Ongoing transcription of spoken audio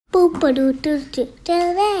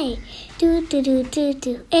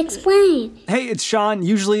Explain. Hey, it's Sean.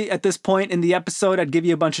 Usually at this point in the episode, I'd give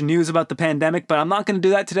you a bunch of news about the pandemic, but I'm not going to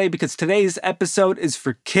do that today because today's episode is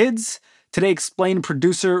for kids. Today, Explain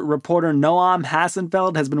producer, reporter Noam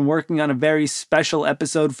Hassenfeld has been working on a very special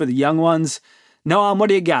episode for the young ones. Noam, what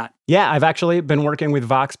do you got? Yeah, I've actually been working with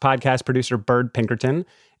Vox podcast producer Bird Pinkerton.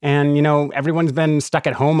 And, you know, everyone's been stuck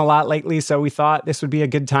at home a lot lately, so we thought this would be a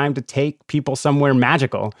good time to take people somewhere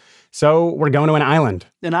magical. So we're going to an island.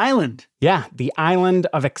 An island? Yeah, the Island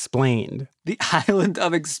of Explained. The Island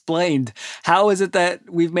of Explained. How is it that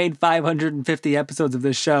we've made 550 episodes of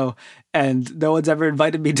this show and no one's ever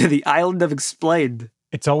invited me to the Island of Explained?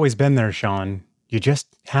 It's always been there, Sean. You just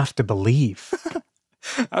have to believe.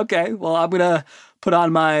 Okay, well, I'm going to put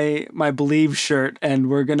on my Believe shirt and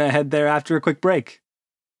we're going to head there after a quick break.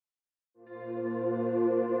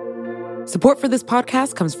 Support for this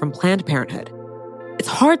podcast comes from Planned Parenthood. It's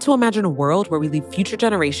hard to imagine a world where we leave future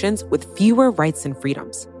generations with fewer rights and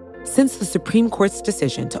freedoms. Since the Supreme Court's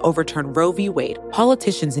decision to overturn Roe v. Wade,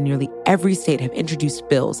 politicians in nearly every state have introduced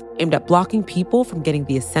bills aimed at blocking people from getting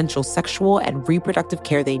the essential sexual and reproductive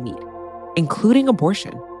care they need, including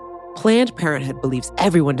abortion. Planned Parenthood believes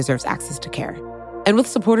everyone deserves access to care. And with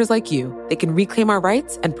supporters like you, they can reclaim our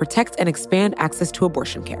rights and protect and expand access to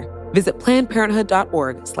abortion care. Visit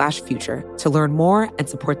PlannedParenthood.org/future to learn more and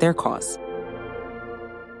support their cause.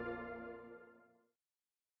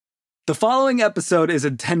 The following episode is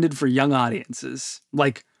intended for young audiences,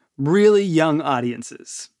 like really young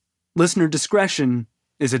audiences. Listener discretion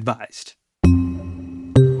is advised.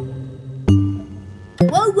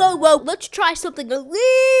 Whoa. Let's try something a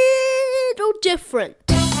little different.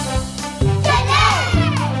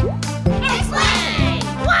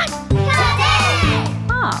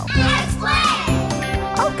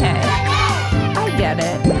 Get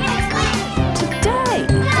it. Today.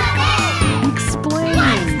 Explain.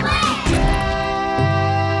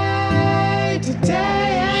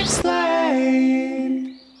 Today,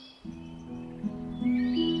 explain.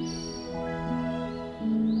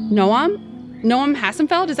 Noam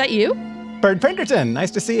Hassenfeld, is that you? Bird Pinkerton,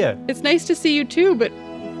 nice to see you. It's nice to see you too, but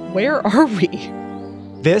where are we?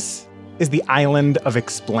 This is the Island of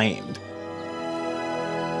Explained.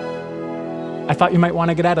 I thought you might want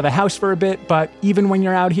to get out of the house for a bit, but even when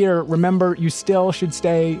you're out here, remember you still should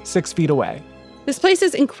stay 6 feet away. This place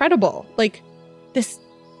is incredible. Like, this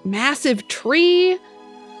massive tree,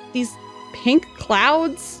 these pink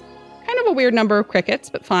clouds, kind of a weird number of crickets,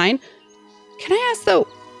 but fine. Can I ask, though,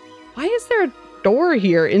 why is there a door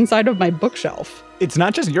here inside of my bookshelf? It's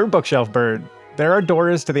not just your bookshelf, Bird. There are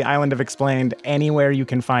doors to the Island of Explained anywhere you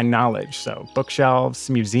can find knowledge. So bookshelves,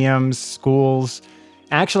 museums, schools.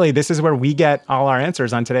 Actually, this is where we get all our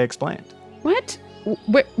answers on Today Explained. What?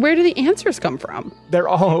 Where do the answers come from? They're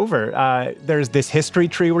all over. There's this history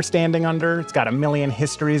tree we're standing under. It's got a million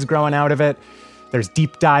histories growing out of it. There's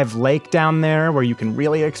Deep Dive Lake down there where you can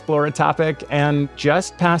really explore a topic. And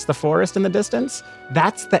just past the forest in the distance,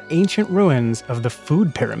 that's the ancient ruins of the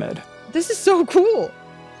food pyramid. This is so cool.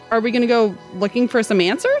 Are we going to go looking for some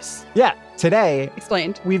answers? Yeah, today,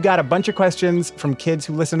 Explained. We've got a bunch of questions from kids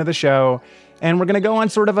who listen to the show. And we're going to go on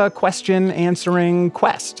sort of a question-answering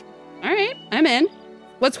quest. All right, I'm in.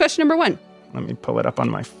 What's question number 1? Let me pull it up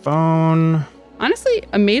on my phone. Honestly,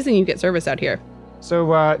 amazing you get service out here.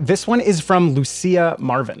 So this one is from Lucia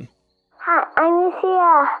Marvin. Hi, I'm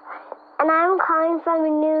Lucia, and I'm calling from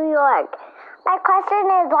New York. My question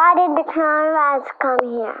is, why did the coronavirus come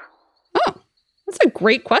here? Oh, that's a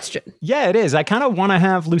great question. Yeah, it is. I kind of want to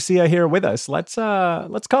have Lucia here with us. Let's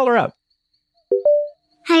call her up.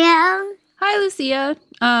 Hello? Hi, Lucia.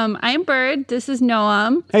 I'm Bird. This is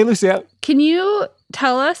Noam. Hey, Lucia. Can you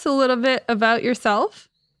tell us a little bit about yourself?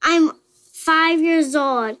 I'm 5 years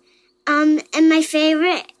old, and my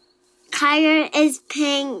favorite color is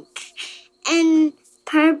pink and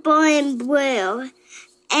purple and blue,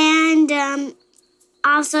 and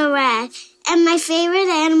also red. And my favorite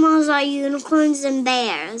animals are unicorns and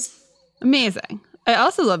bears. Amazing. I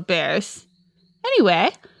also love bears. Anyway,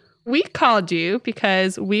 we called you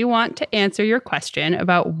because we want to answer your question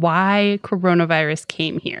about why coronavirus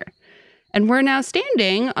came here. And we're now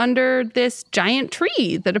standing under this giant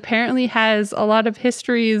tree that apparently has a lot of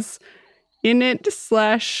histories in it /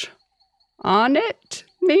 on it,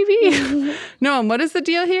 maybe? Noam, what is the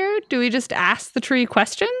deal here? Do we just ask the tree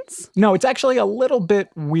questions? No, it's actually a little bit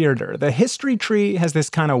weirder. The history tree has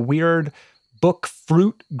this kind of weird book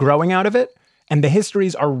fruit growing out of it, and the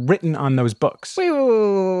histories are written on those books.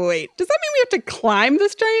 Wait. Does that mean we have to climb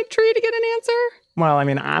this giant tree to get an answer? Well, I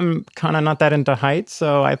mean, I'm kind of not that into heights,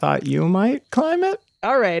 so I thought you might climb it.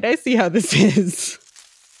 All right, I see how this is.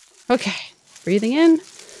 Okay, breathing in.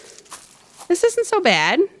 This isn't so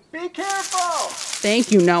bad. Be careful!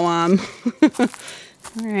 Thank you, Noam.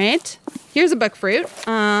 All right. Here's a book fruit.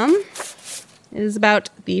 It is about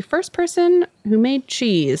the first person who made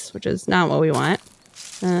cheese, which is not what we want.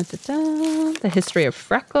 The history of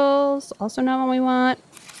freckles, also not what we want.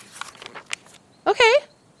 Okay.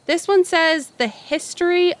 This one says the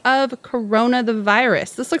history of corona the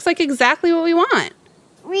virus. This looks like exactly what we want.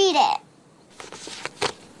 Read it.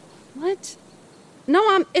 What?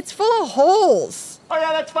 No, it's full of holes. Oh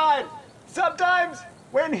yeah, that's fine. Sometimes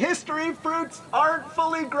when history fruits aren't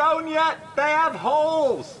fully grown yet, they have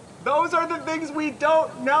holes. Those are the things we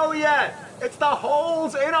don't know yet. It's the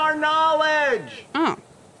holes in our knowledge. Oh.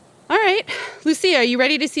 All right. Lucia, are you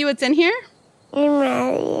ready to see what's in here? I'm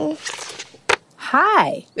ready.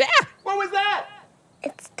 Hi. Yeah. What was that?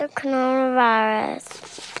 It's the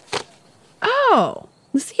coronavirus. Oh,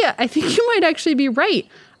 Lucia, I think you might actually be right.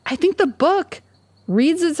 I think the book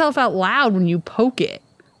reads itself out loud when you poke it.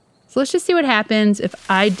 So let's just see what happens if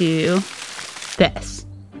I do this.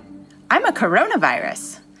 I'm a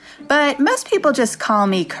coronavirus, but most people just call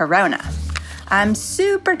me Corona. I'm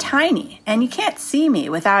super tiny, and you can't see me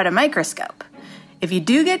without a microscope. If you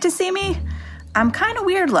do get to see me, I'm kind of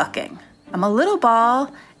weird looking. I'm a little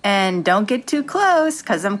ball, and don't get too close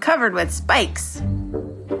because I'm covered with spikes.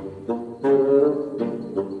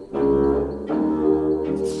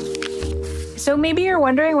 So maybe you're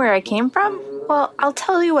wondering where I came from? Well, I'll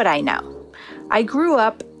tell you what I know. I grew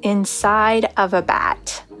up inside of a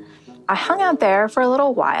bat. I hung out there for a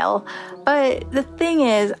little while, but the thing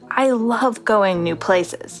is, I love going new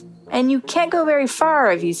places. And you can't go very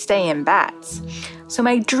far if you stay in bats. So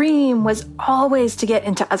my dream was always to get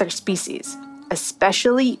into other species,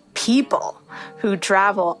 especially people who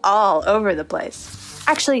travel all over the place.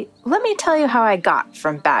 Actually, let me tell you how I got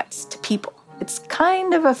from bats to people. It's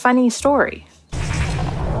kind of a funny story.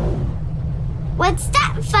 What's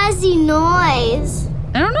that fuzzy noise?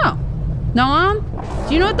 I don't know. Noam,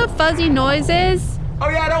 do you know what the fuzzy noise is? Oh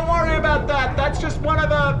yeah, don't worry about that. That's just one of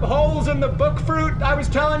the holes in the book fruit I was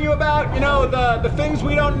telling you about. You know, the things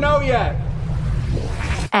we don't know yet.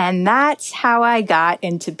 And that's how I got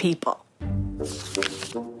into people.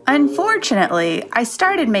 Unfortunately, I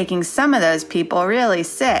started making some of those people really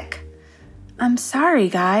sick. I'm sorry,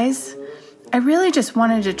 guys. I really just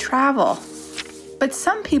wanted to travel. But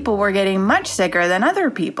some people were getting much sicker than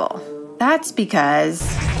other people. That's because...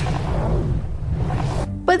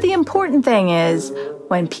 But the important thing is,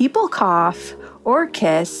 when people cough or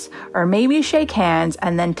kiss or maybe shake hands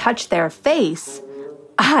and then touch their face,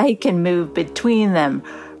 I can move between them,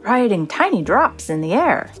 writing tiny drops in the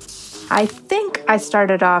air. I think I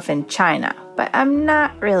started off in China, but I'm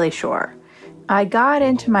not really sure. I got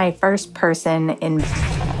into my first person in...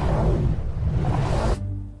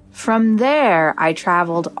 From there, I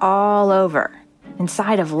traveled all over,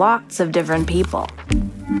 inside of lots of different people.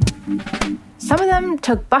 Some of them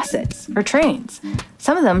took buses or trains.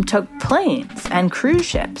 Some of them took planes and cruise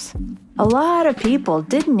ships. A lot of people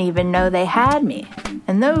didn't even know they had me,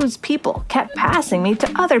 and those people kept passing me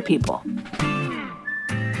to other people.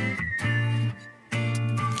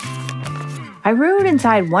 I rode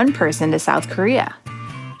inside one person to South Korea.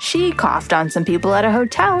 She coughed on some people at a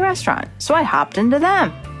hotel restaurant, so I hopped into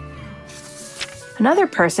them. Another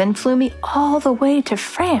person flew me all the way to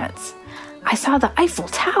France. I saw the Eiffel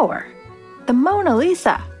Tower, the Mona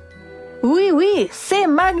Lisa. Oui, oui, c'est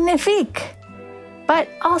magnifique. But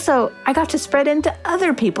also, I got to spread into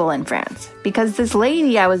other people in France because this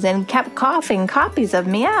lady I was in kept coughing copies of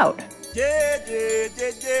me out.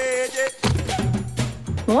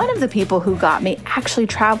 One of the people who got me actually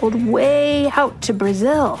traveled way out to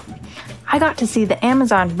Brazil. I got to see the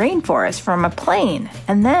Amazon rainforest from a plane,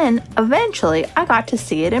 and then, eventually, I got to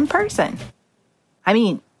see it in person. I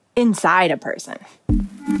mean, inside a person.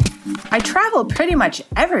 I traveled pretty much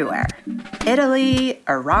everywhere. Italy,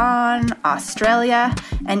 Iran, Australia,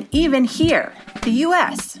 and even here, the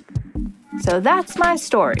US. So that's my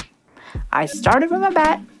story. I started from a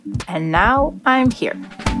bat, and now I'm here.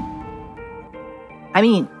 I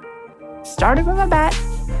mean, started from a bat,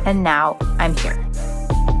 and now I'm here.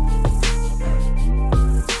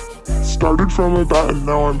 Started from a bat, and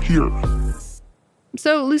now I'm here.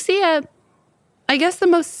 So, Lucia, I guess the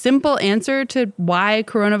most simple answer to why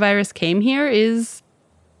coronavirus came here is,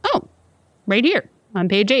 right here on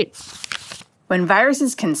page 8. When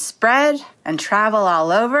viruses can spread and travel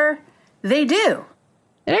all over, they do.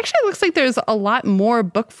 It actually looks like there's a lot more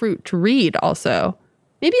book fruit to read also.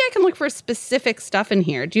 Maybe I can look for specific stuff in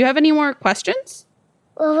here. Do you have any more questions?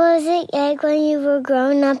 What was it like when you were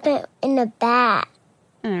growing up in a bat?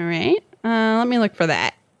 All right. Let me look for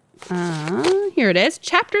that. Here it is.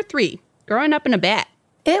 Chapter 3, Growing Up in a Bat.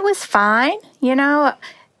 It was fine.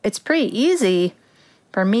 It's pretty easy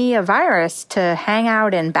for me, a virus, to hang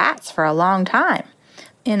out in bats for a long time.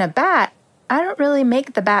 In a bat, I don't really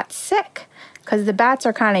make the bats sick because the bats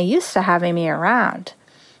are kind of used to having me around.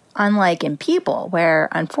 Unlike in people, where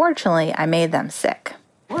unfortunately I made them sick.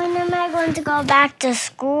 When am I going to go back to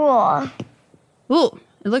school? Ooh,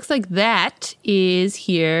 it looks like that is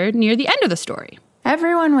here near the end of the story.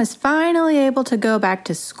 Everyone was finally able to go back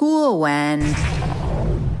to school when...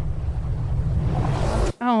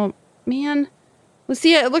 Oh, man.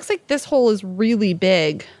 Lucia, it looks like this hole is really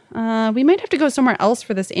big. We might have to go somewhere else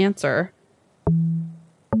for this answer.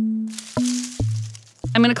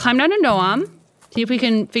 I'm going to climb down to Noam, see if we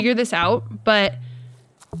can figure this out. But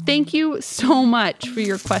thank you so much for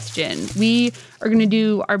your question. We are going to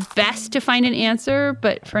do our best to find an answer.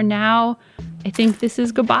 But for now, I think this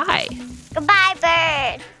is goodbye. Goodbye,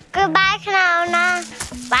 bird. Goodbye, Corona.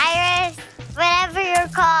 Virus, whatever you're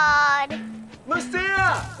called.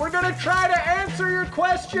 Lucia, we're going to try to answer your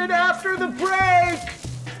question after the break.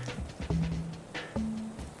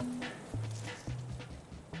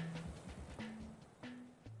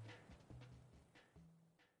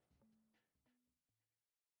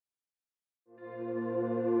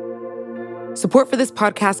 Support for this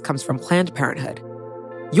podcast comes from Planned Parenthood.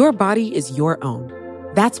 Your body is your own.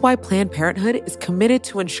 That's why Planned Parenthood is committed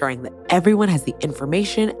to ensuring that everyone has the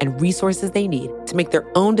information and resources they need to make their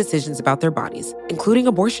own decisions about their bodies, including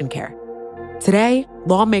abortion care. Today,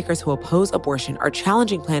 lawmakers who oppose abortion are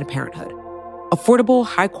challenging Planned Parenthood. Affordable,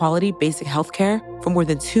 high-quality basic health care for more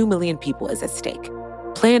than 2 million people is at stake.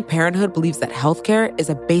 Planned Parenthood believes that health care is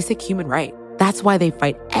a basic human right. That's why they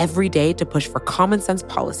fight every day to push for common-sense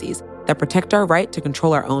policies that protect our right to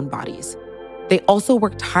control our own bodies. They also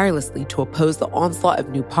work tirelessly to oppose the onslaught of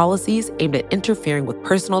new policies aimed at interfering with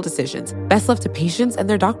personal decisions best left to patients and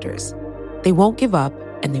their doctors. They won't give up,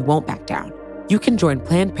 and they won't back down. You can join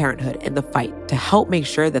Planned Parenthood in the fight to help make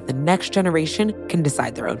sure that the next generation can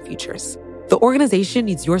decide their own futures. The organization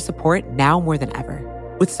needs your support now more than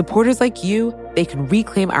ever. With supporters like you, they can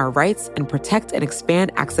reclaim our rights and protect and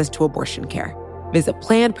expand access to abortion care. Visit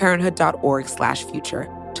PlannedParenthood.org/future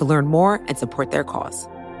to learn more and support their cause.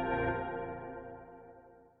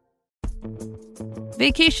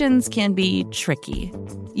 Vacations can be tricky.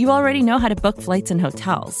 You already know how to book flights and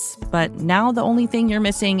hotels, but now the only thing you're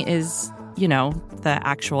missing is, the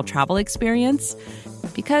actual travel experience.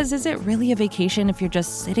 Because is it really a vacation if you're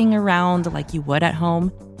just sitting around like you would at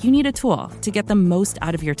home? You need a tool to get the most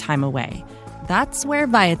out of your time away. That's where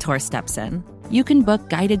Viator steps in. You can book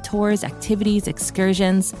guided tours, activities,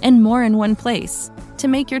 excursions, and more in one place to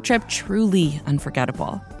make your trip truly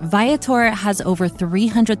unforgettable. Viator has over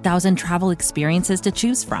 300,000 travel experiences to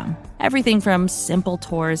choose from. Everything from simple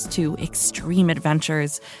tours to extreme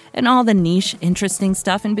adventures and all the niche, interesting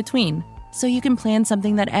stuff in between. So you can plan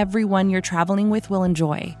something that everyone you're traveling with will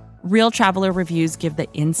enjoy. Real traveler reviews give the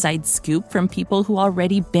inside scoop from people who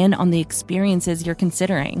already been on the experiences you're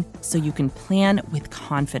considering, so you can plan with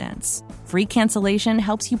confidence. Free cancellation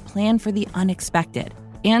helps you plan for the unexpected.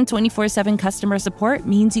 And 24/7 customer support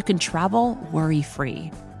means you can travel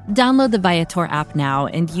worry-free. Download the Viator app now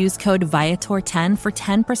and use code Viator10 for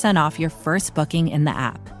 10% off your first booking in the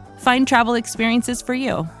app. Find travel experiences for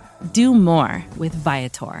you. Do more with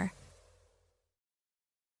Viator.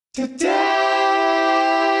 Today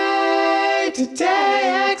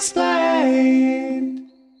Explained.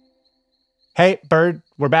 Hey, Bird,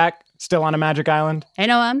 we're back. Still on a magic island. I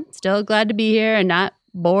know, I'm still glad to be here and not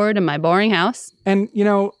bored in my boring house. And,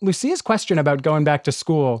 Lucia's question about going back to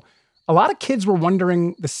school, a lot of kids were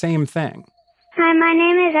wondering the same thing. Hi, my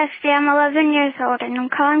name is Esty. I'm 11 years old, and I'm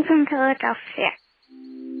calling from Philadelphia.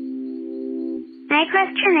 My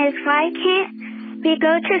question is, why can't we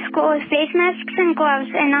go to school with face masks and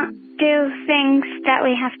gloves and not do things that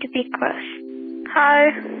we have to be close?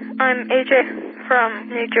 Hi, I'm AJ from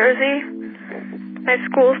New Jersey. My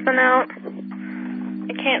school's been out.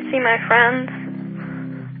 I can't see my friends.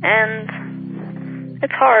 And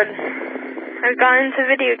it's hard. I've gotten into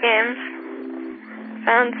video games,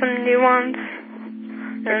 found some new ones,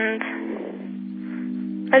 and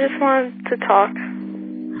I just wanted to talk.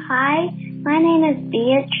 Hi, my name is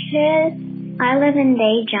Beatrice. I live in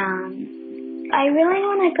Daejeon. I really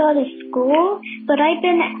want to go to school, but I've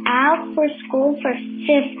been out for school for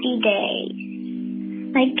 50 days.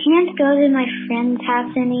 I can't go to my friend's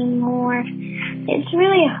house anymore. It's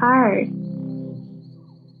really hard.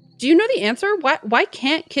 Do you know the answer? Why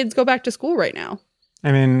can't kids go back to school right now?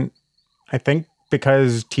 I mean, I think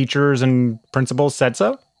because teachers and principals said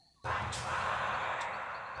so.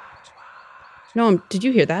 Noam, did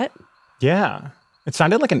you hear that? Yeah. It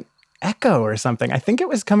sounded like an echo or something. I think it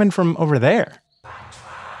was coming from over there.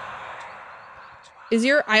 Is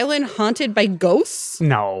your island haunted by ghosts?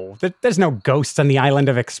 No, there's no ghosts on the island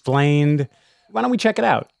of Explained. Why don't we check it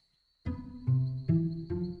out?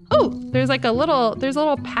 Oh, there's a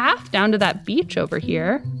little path down to that beach over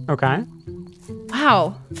here. Okay.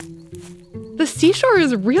 Wow. The seashore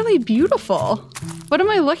is really beautiful. What am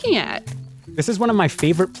I looking at? This is one of my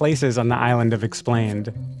favorite places on the island of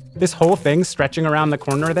Explained. This whole thing stretching around the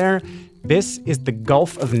corner there, this is the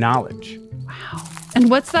Gulf of Knowledge. Wow. And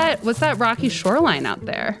what's that rocky shoreline out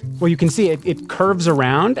there? Well, you can see it curves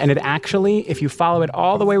around, and it actually, if you follow it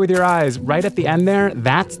all the way with your eyes, right at the end there,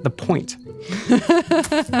 that's the point.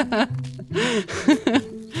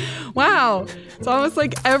 Wow. It's almost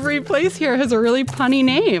like every place here has a really punny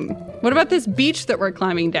name. What about this beach that we're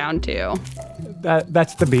climbing down to?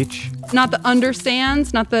 That's the beach. Not the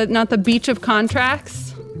understands? Not the beach of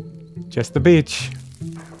contracts? Just the beach.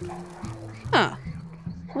 Huh.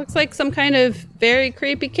 Looks like some kind of very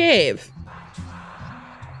creepy cave.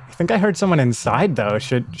 I think I heard someone inside, though.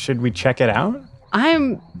 Should we check it out?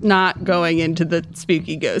 I'm not going into the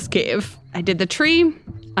spooky ghost cave. I did the tree.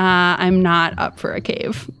 I'm not up for a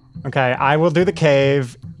cave. Okay, I will do the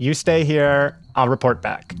cave. You stay here. I'll report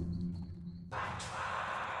back.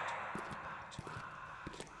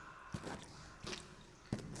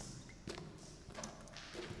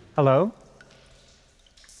 Hello?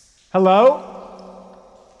 Hello?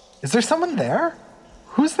 Is there someone there?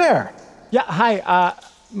 Who's there? Yeah, hi.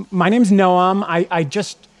 My name's Noam.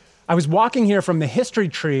 I was walking here from the history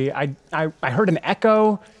tree. I heard an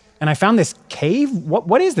echo, and I found this cave.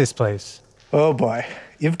 What is this place? Oh boy,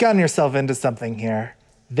 you've gotten yourself into something here.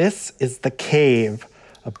 This is the cave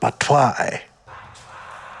of Batwai.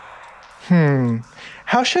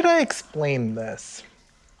 How should I explain this?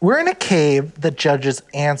 We're in a cave that judges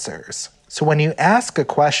answers. So when you ask a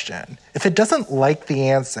question, if it doesn't like the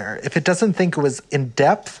answer, if it doesn't think it was in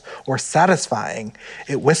depth or satisfying,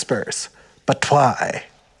 it whispers, Batwai.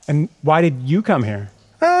 And why did you come here?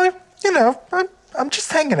 Well, I'm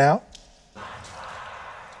just hanging out.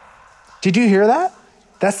 Did you hear that?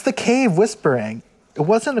 That's the cave whispering. It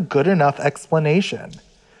wasn't a good enough explanation.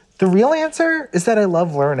 The real answer is that I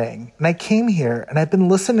love learning, and I came here and I've been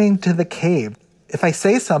listening to the cave. If I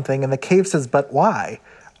say something and the cave says, but why?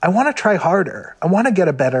 I want to try harder. I want to get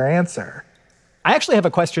a better answer. I actually have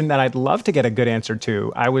a question that I'd love to get a good answer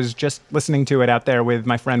to. I was just listening to it out there with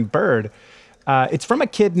my friend Bird. It's from a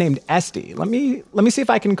kid named Esty. Let me see if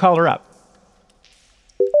I can call her up.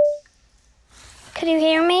 Can you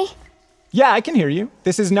hear me? Yeah, I can hear you.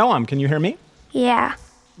 This is Noam. Can you hear me? Yeah.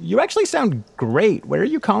 You actually sound great. Where are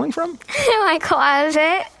you calling from? My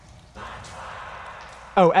closet.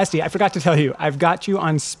 Oh, Esty, I forgot to tell you, I've got you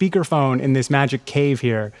on speakerphone in this magic cave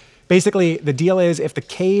here. Basically, the deal is if the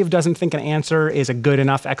cave doesn't think an answer is a good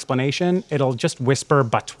enough explanation, it'll just whisper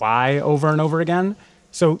Batwai over and over again.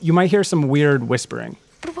 So you might hear some weird whispering.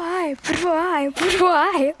 Batwai, Batwai,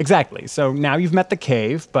 Batwai. Exactly. So now you've met the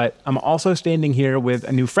cave, but I'm also standing here with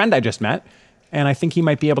a new friend I just met, and I think he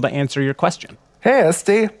might be able to answer your question. Hey,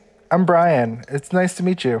 Esty. I'm Brian. It's nice to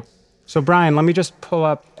meet you. So, Brian, let me just pull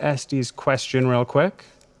up Esty's question real quick.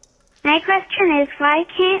 My question is, why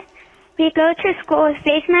can't we go to school with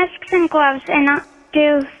face masks and gloves and not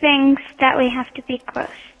do things that we have to be close?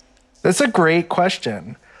 That's a great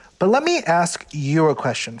question. But let me ask you a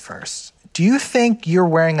question first. Do you think you're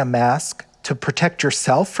wearing a mask to protect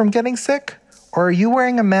yourself from getting sick? Or are you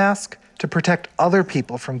wearing a mask to protect other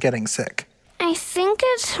people from getting sick? I think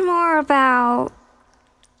it's more about...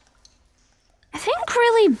 I think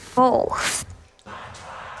really both.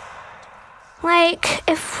 Like,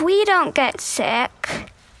 if we don't get sick,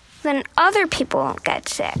 then other people won't get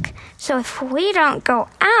sick. So if we don't go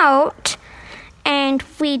out and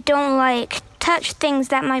we don't, touch things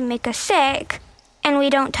that might make us sick, and we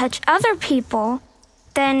don't touch other people,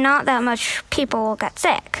 then not that much people will get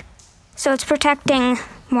sick. So it's protecting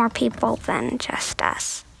more people than just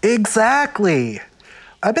us. Exactly.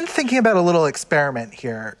 I've been thinking about a little experiment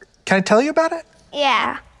here. Can I tell you about it?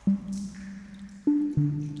 Yeah.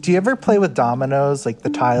 Do you ever play with dominoes, like the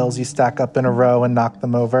tiles you stack up in a row and knock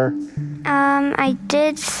them over? I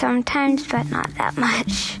did sometimes, but not that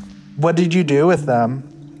much. What did you do with them?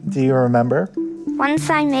 Do you remember? Once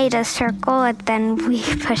I made a circle, and then we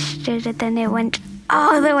pushed it, and then it went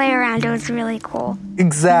all the way around. It was really cool.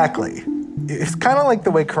 Exactly. It's kind of like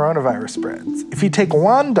the way coronavirus spreads. If you take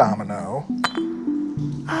one domino...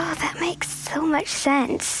 Oh, that makes so much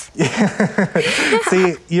sense.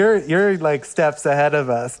 See, you're like steps ahead of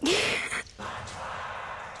us.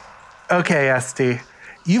 Okay, Esty.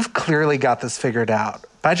 You've clearly got this figured out,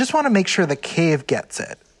 but I just want to make sure the cave gets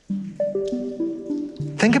it.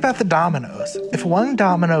 Think about the dominoes. If one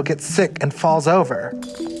domino gets sick and falls over,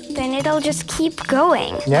 then it'll just keep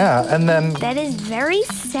going. Yeah, and then... That is very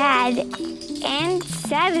sad and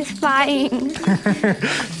satisfying.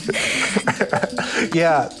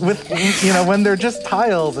 Yeah, when they're just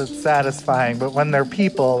tiles, it's satisfying, but when they're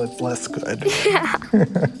people, it's less good. Yeah.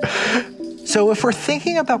 So if we're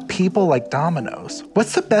thinking about people like dominoes,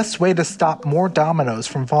 what's the best way to stop more dominoes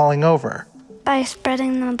from falling over? By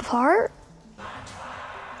spreading them apart?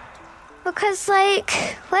 Because,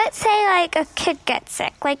 let's say, a kid gets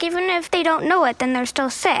sick. Even if they don't know it, then they're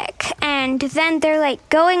still sick. And then they're,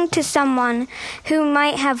 going to someone who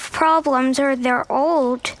might have problems or they're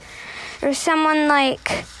old. Or someone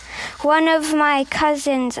one of my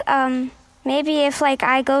cousins, maybe if,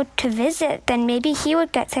 I go to visit, then maybe he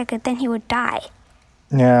would get sick and then he would die.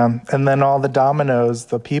 Yeah, and then all the dominoes,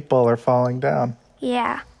 the people are falling down.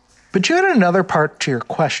 Yeah. But you had another part to your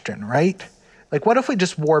question, right? What if we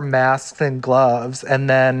just wore masks and gloves and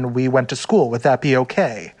then we went to school? Would that be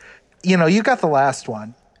okay? You got the last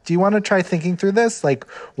one. Do you want to try thinking through this?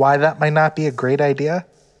 Why that might not be a great idea?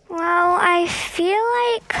 Well, I feel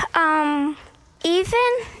even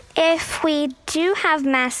if we do have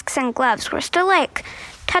masks and gloves, we're still,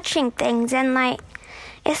 touching things. And,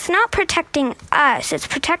 it's not protecting us. It's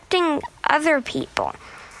protecting other people.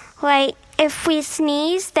 If we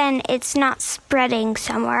sneeze, then it's not spreading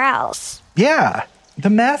somewhere else. Yeah, the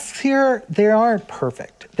masks here, they aren't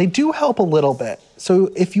perfect. They do help a little bit. So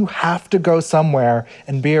if you have to go somewhere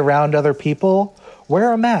and be around other people,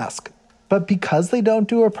 wear a mask. But because they don't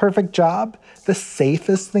do a perfect job, the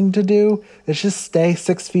safest thing to do is just stay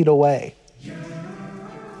 6 feet away.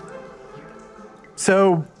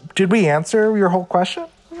 So did we answer your whole question?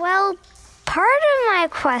 Well, part of my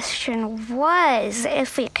question was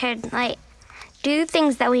if we could, do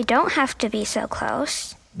things that we don't have to be so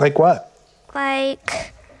close. Like what?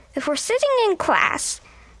 If we're sitting in class,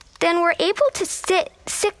 then we're able to sit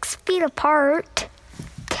 6 feet apart,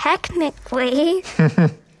 technically.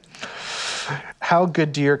 How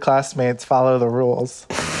good do your classmates follow the rules?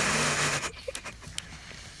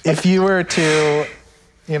 If you were to,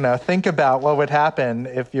 think about what would happen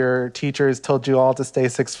if your teachers told you all to stay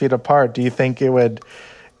 6 feet apart, do you think it would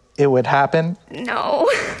happen? No.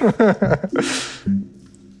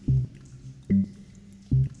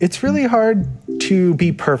 It's really hard to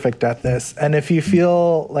be perfect at this. And if you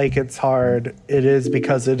feel like it's hard, it is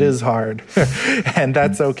because it is hard. And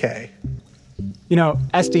that's okay.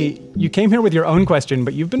 Esty, you came here with your own question,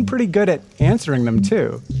 but you've been pretty good at answering them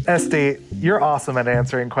too. Esty, you're awesome at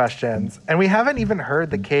answering questions. And we haven't even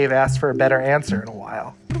heard the cave ask for a better answer in a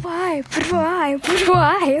while. But why?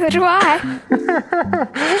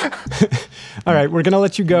 All right, we're going to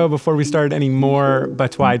let you go before we start any more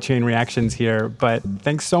but why chain reactions here. But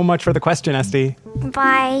thanks so much for the question, Esty.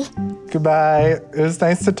 Bye. Goodbye. It was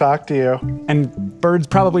nice to talk to you. And Bird's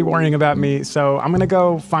probably worrying about me, so I'm going to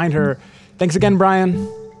go find her. Thanks again, Brian.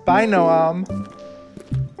 Bye, Noam.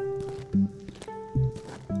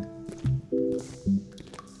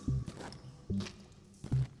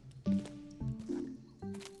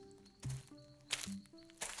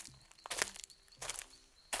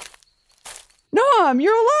 Noam,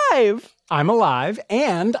 you're alive! I'm alive,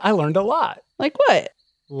 and I learned a lot. Like what?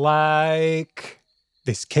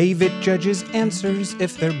 This cave, it judges answers.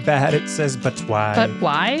 If they're bad, it says, but why? But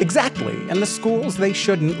why? Exactly. And the schools, they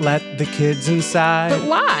shouldn't let the kids inside. But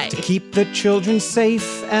why? To keep the children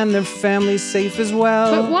safe and their families safe as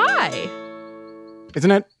well. But why? Isn't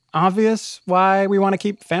it obvious why we want to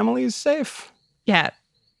keep families safe? Yeah.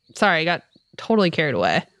 Sorry, I got totally carried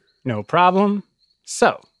away. No problem.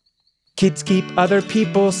 So, kids keep other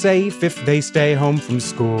people safe if they stay home from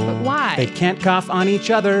school. But why? They can't cough on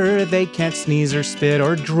each other. They can't sneeze or spit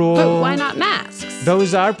or drool. But why not masks?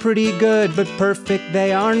 Those are pretty good, but perfect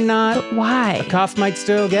they are not. But why? A cough might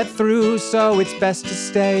still get through, so it's best to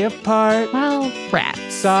stay apart. Well,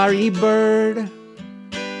 rats. Sorry, Bird.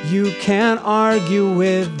 You can't argue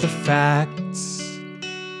with the facts.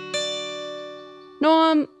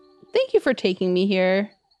 Noam, thank you for taking me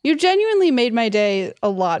here. You genuinely made my day a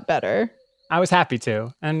lot better. I was happy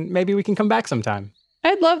to, and maybe we can come back sometime.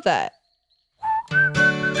 I'd love that.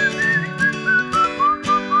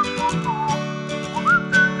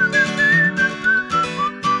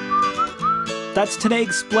 That's Today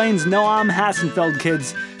Explains Noam Hassenfeld,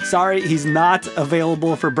 kids. Sorry, he's not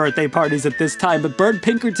available for birthday parties at this time, but Bird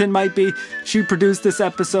Pinkerton might be. She produced this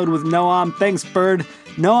episode with Noam. Thanks, Bird.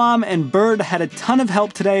 Noam and Bird had a ton of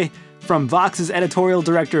help today from Vox's editorial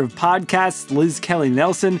director of podcasts, Liz Kelly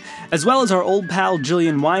Nelson, as well as our old pal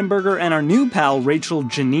Jillian Weinberger and our new pal Rachel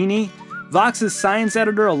Giannini. Vox's science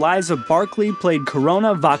editor Eliza Barkley played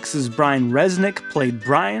Corona. Vox's Brian Resnick played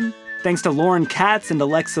Brian. Thanks to Lauren Katz and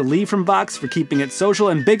Alexa Lee from Vox for keeping it social,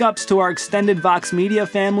 and big ups to our extended Vox Media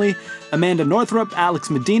family, Amanda Northrup, Alex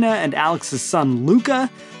Medina, and Alex's son Luca.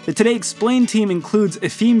 The Today Explained team includes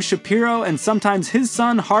Efim Shapiro and sometimes his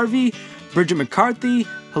son Harvey, Bridget McCarthy,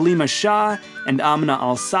 Halima Shah, and Amina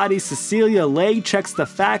Al-Sadi. Cecilia Lay checks the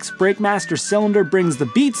facts. Breakmaster Cylinder brings the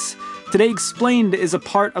beats. Today Explained is a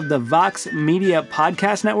part of the Vox Media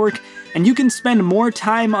Podcast Network, and you can spend more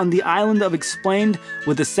time on the island of Explained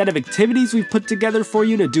with a set of activities we've put together for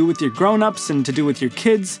you to do with your grown-ups and to do with your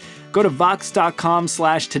kids. Go to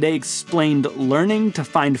vox.com/todayexplainedlearning to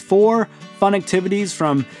find 4 fun activities,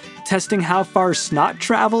 from testing how far snot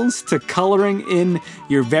travels to coloring in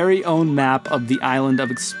your very own map of the island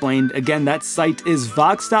of Explained. Again, that site is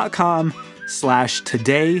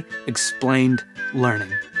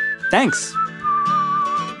vox.com/todayexplainedlearning. Thanks.